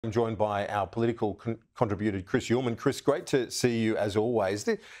I'm joined by our political contributor, Chris Uhlmann. Chris, great to see you as always.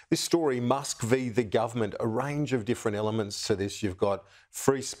 This story, Musk v the government, a range of different elements to this. You've got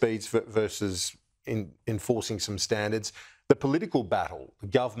free speech versus enforcing some standards. The political battle, the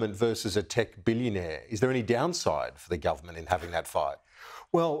government versus a tech billionaire. Is there any downside for the government in having that fight?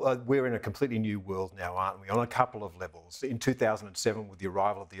 Well, we're in a completely new world now, aren't we? On a couple of levels. In 2007, with the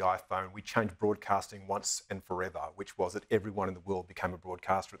arrival of the iPhone, we changed broadcasting once and forever, which was that everyone in the world became a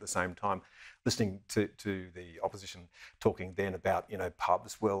broadcaster at the same time. Listening to the opposition talking then about,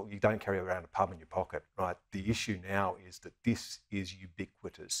 pubs, well, you don't carry around a pub in your pocket, right? The issue now is that this is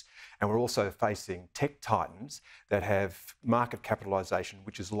ubiquitous. And we're also facing tech titans that have market capitalisation,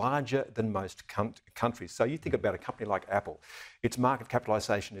 which is larger than most countries. So you think about a company like Apple, its market capitalisation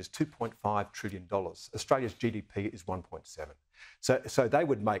is $2.5 trillion. Australia's GDP is 1.7. So they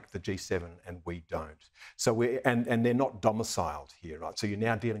would make the G7 and we don't. So and they're not domiciled here, right? So you're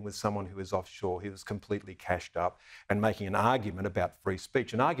now dealing with someone who is offshore, who is completely cashed up and making an argument about free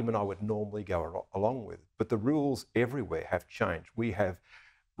speech, an argument I would normally go along with. But the rules everywhere have changed. We have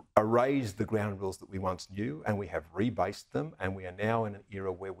erased the ground rules that we once knew and we have rebased them, and we are now in an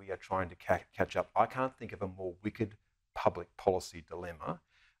era where we are trying to catch up. I can't think of a more wicked public policy dilemma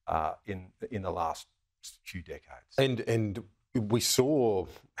in the last few decades. And we saw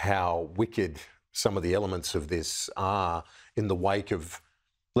how wicked some of the elements of this are in the wake of,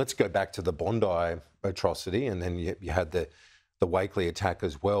 let's go back to the Bondi atrocity, and then you had the Wakely attack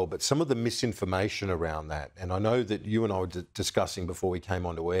as well, but some of the misinformation around that. And I know that you and I were discussing before we came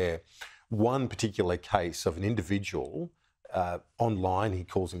onto air, one particular case of an individual online, he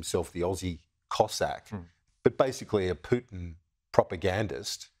calls himself the Aussie Cossack, but basically a Putin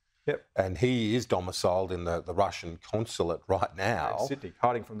propagandist. Yep. And he is domiciled in the Russian consulate right now. In Sydney,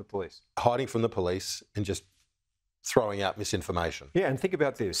 hiding from the police. Hiding from the police and just throwing out misinformation. Yeah, and think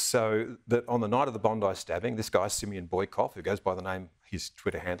about this. So that on the night of the Bondi stabbing, this guy, Simeon Boykov, who goes by the name, his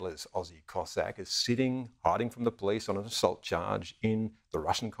Twitter handle is Aussie Cossack, is sitting, hiding from the police on an assault charge in the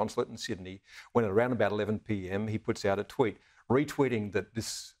Russian consulate in Sydney, when at around about 11 p.m, he puts out a tweet retweeting that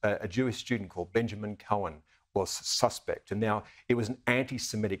a Jewish student called Benjamin Cohen was suspect. And now it was an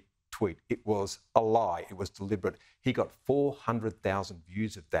anti-Semitic tweet. It was a lie. It was deliberate. He got 400,000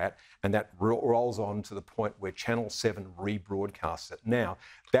 views of that, and that rolls on to the point where Channel 7 rebroadcasts it. Now,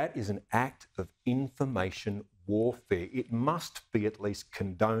 that is an act of information warfare. It must be at least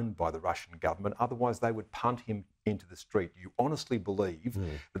condoned by the Russian government, otherwise they would punt him into the street. You honestly believe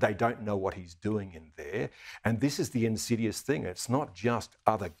that they don't know what he's doing in there? And this is the insidious thing. It's not just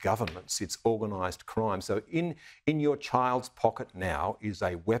other governments, it's organised crime. So in your child's pocket now is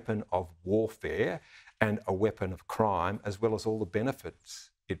a weapon of warfare and a weapon of crime, as well as all the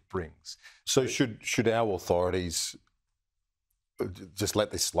benefits it brings. So should our authorities just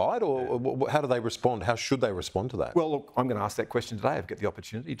let this slide, or how do they respond? How should they respond to that? Well, look, I'm going to ask that question today. I've got the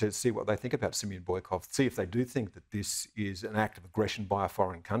opportunity to see what they think about Simeon Boykov, see if they do think that this is an act of aggression by a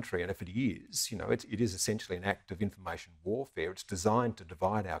foreign country. And if it is, it is essentially an act of information warfare. It's designed to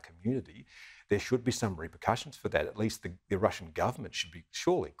divide our community. There should be some repercussions for that. At least the Russian government should be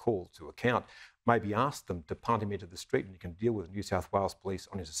surely called to account. Maybe ask them to punt him into the street and you can deal with New South Wales police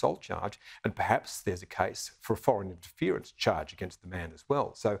on his assault charge, and perhaps there's a case for a foreign interference charge against the man as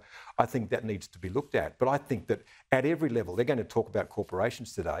well. So I think that needs to be looked at. But I think that at every level, they're going to talk about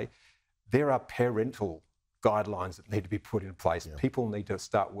corporations today, there are parental guidelines that need to be put in place. Yeah. People need to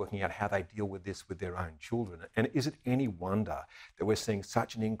start working out how they deal with this with their own children. And is it any wonder that we're seeing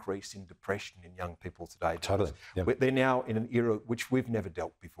such an increase in depression in young people today? Totally. Yeah. They're now in an era which we've never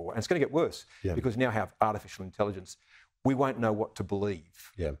dealt before. And it's going to get worse because we now have artificial intelligence. We won't know what to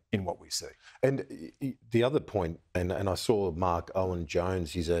believe in what we see. And the other point, and I saw Mark Owen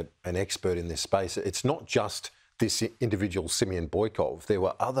Jones, he's an expert in this space. It's not just this individual, Simeon Boykov. There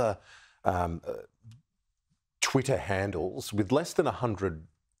were other Twitter handles with less than 100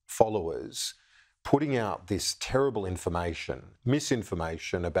 followers putting out this terrible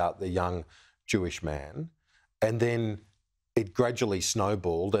misinformation about the young Jewish man, and then it gradually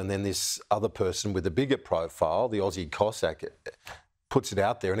snowballed, and then this other person with a bigger profile, the Aussie Cossack, puts it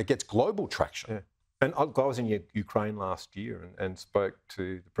out there and it gets global traction. Yeah. And I was in Ukraine last year and spoke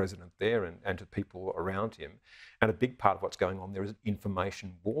to the president there and to people around him. And a big part of what's going on there is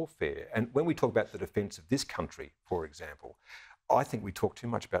information warfare. And when we talk about the defence of this country, for example, I think we talk too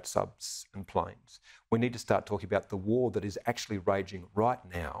much about subs and planes. We need to start talking about the war that is actually raging right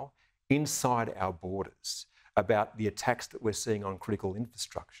now inside our borders, about the attacks that we're seeing on critical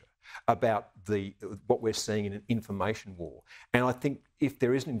infrastructure, about what we're seeing in an information war. And I think if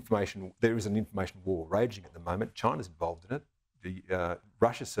there is an information war raging at the moment, China's involved in it,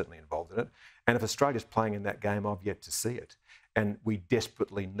 Russia's certainly involved in it. And if Australia's playing in that game, I've yet to see it. And we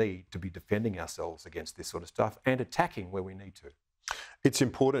desperately need to be defending ourselves against this sort of stuff and attacking where we need to. It's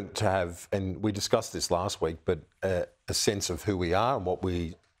important to have, and we discussed this last week, but a sense of who we are and what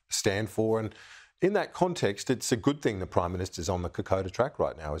we stand for. And in that context, it's a good thing the Prime Minister's on the Kokoda track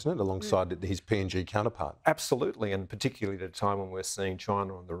right now, isn't it, alongside his PNG counterpart? Absolutely, and particularly at a time when we're seeing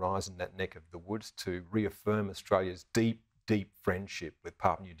China on the rise in that neck of the woods, to reaffirm Australia's deep friendship with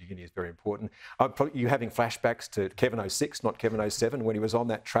Papua New Guinea is very important. You're having flashbacks to Kevin 06, not Kevin 07, when he was on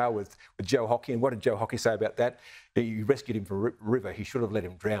that trail with Joe Hockey. And what did Joe Hockey say about that? You rescued him from a river. He should have let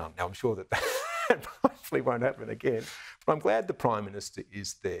him drown. Now, I'm sure that hopefully won't happen again. But I'm glad the Prime Minister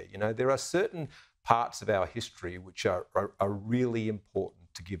is there. You know, there are certain parts of our history which are really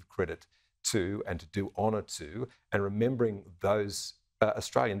important to give credit to and to do honour to, and remembering those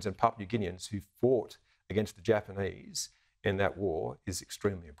Australians and Papua New Guineans who fought against the Japanese in that war is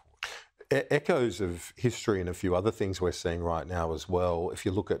extremely important. Echoes of history and a few other things we're seeing right now as well. If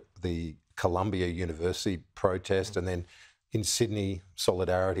you look at the Columbia University protest and then in Sydney,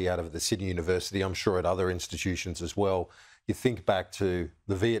 solidarity out of the Sydney University, I'm sure at other institutions as well, you think back to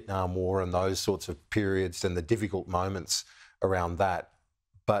the Vietnam War and those sorts of periods and the difficult moments around that.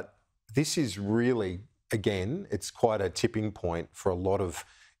 But this is really, again, it's quite a tipping point for a lot of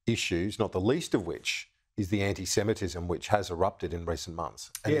issues, not the least of which is the anti-Semitism, which has erupted in recent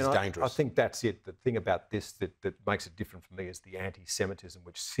months and is dangerous. I think that's it. The thing about this that makes it different for me is the anti-Semitism,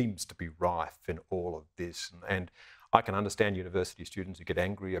 which seems to be rife in all of this. And I can understand university students who get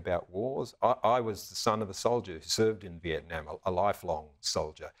angry about wars. I was the son of a soldier who served in Vietnam, a lifelong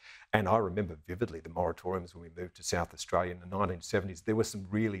soldier. And I remember vividly the moratoriums when we moved to South Australia in the 1970s. There was some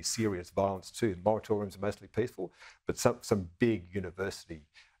really serious violence too. The moratoriums are mostly peaceful, but some big university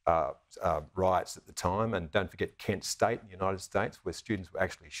riots at the time. And don't forget Kent State in the United States, where students were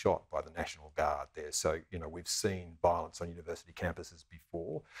actually shot by the National Guard there. So, you know, we've seen violence on university campuses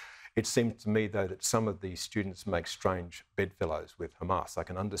before. It seems to me, though, that some of these students make strange bedfellows with Hamas. I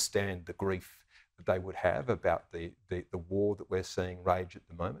can understand the grief that they would have about the war that we're seeing rage at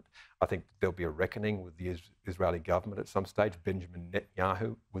the moment. I think there'll be a reckoning with the Israeli government at some stage. Benjamin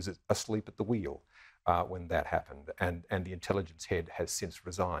Netanyahu was asleep at the wheel when that happened, and the intelligence head has since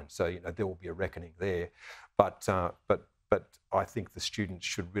resigned. So, you know, there will be a reckoning there. But I think the students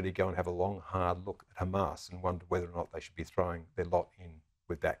should really go and have a long, hard look at Hamas and wonder whether or not they should be throwing their lot in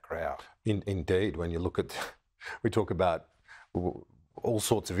with that crowd. Indeed, when you look at, we talk about all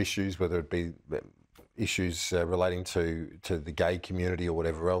sorts of issues, whether it be issues relating to the gay community or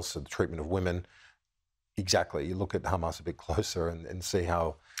whatever else, or the treatment of women. Exactly, you look at Hamas a bit closer and see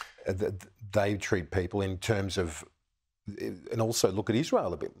how they treat people in terms of, and also look at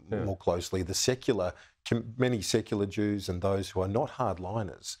Israel a bit more closely. Many secular Jews and those who are not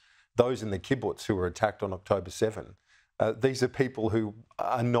hardliners, those in the kibbutz who were attacked on October 7. These are people who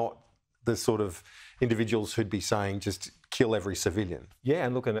are not the sort of individuals who'd be saying just kill every civilian. Yeah,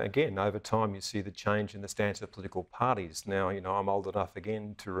 and look, and again, over time you see the change in the stance of political parties. Now, you know, I'm old enough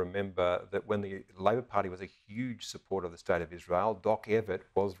again to remember that when the Labor Party was a huge supporter of the State of Israel, Doc Evatt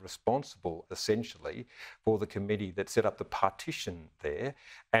was responsible essentially for the committee that set up the partition there,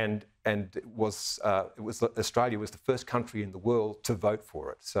 and Australia was the first country in the world to vote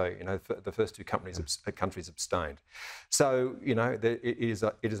for it. So, you know, the first two countries abstained. So, you know, it is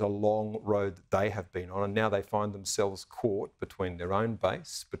a long road that they have been on, and now they find themselves caught between their own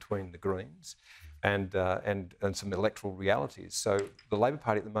base, between the Greens, and some electoral realities. So the Labor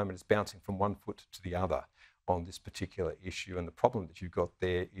Party at the moment is bouncing from one foot to the other on this particular issue, and the problem that you've got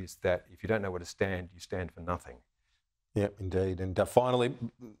there is that if you don't know where to stand, you stand for nothing. Yeah, indeed. And finally,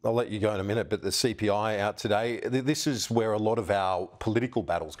 I'll let you go in a minute, but the CPI out today, this is where a lot of our political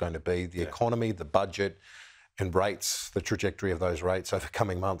battle's going to be, the economy, the budget, and rates, the trajectory of those rates over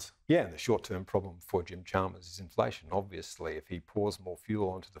coming months. Yeah, and the short-term problem for Jim Chalmers is inflation. Obviously, if he pours more fuel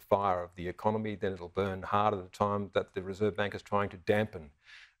onto the fire of the economy, then it'll burn hard at the time that the Reserve Bank is trying to dampen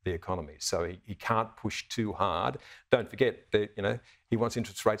the economy. So he can't push too hard. Don't forget that, you know, he wants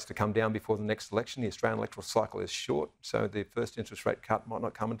interest rates to come down before the next election. The Australian electoral cycle is short, so the first interest rate cut might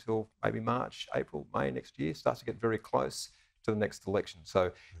not come until maybe March, April, May next year. Starts to get very close to the next election.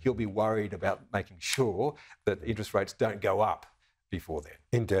 So he'll be worried about making sure that interest rates don't go up before then.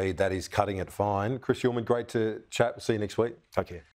 Indeed, that is cutting it fine. Chris Uhlmann, great to chat. We'll see you next week. Take care.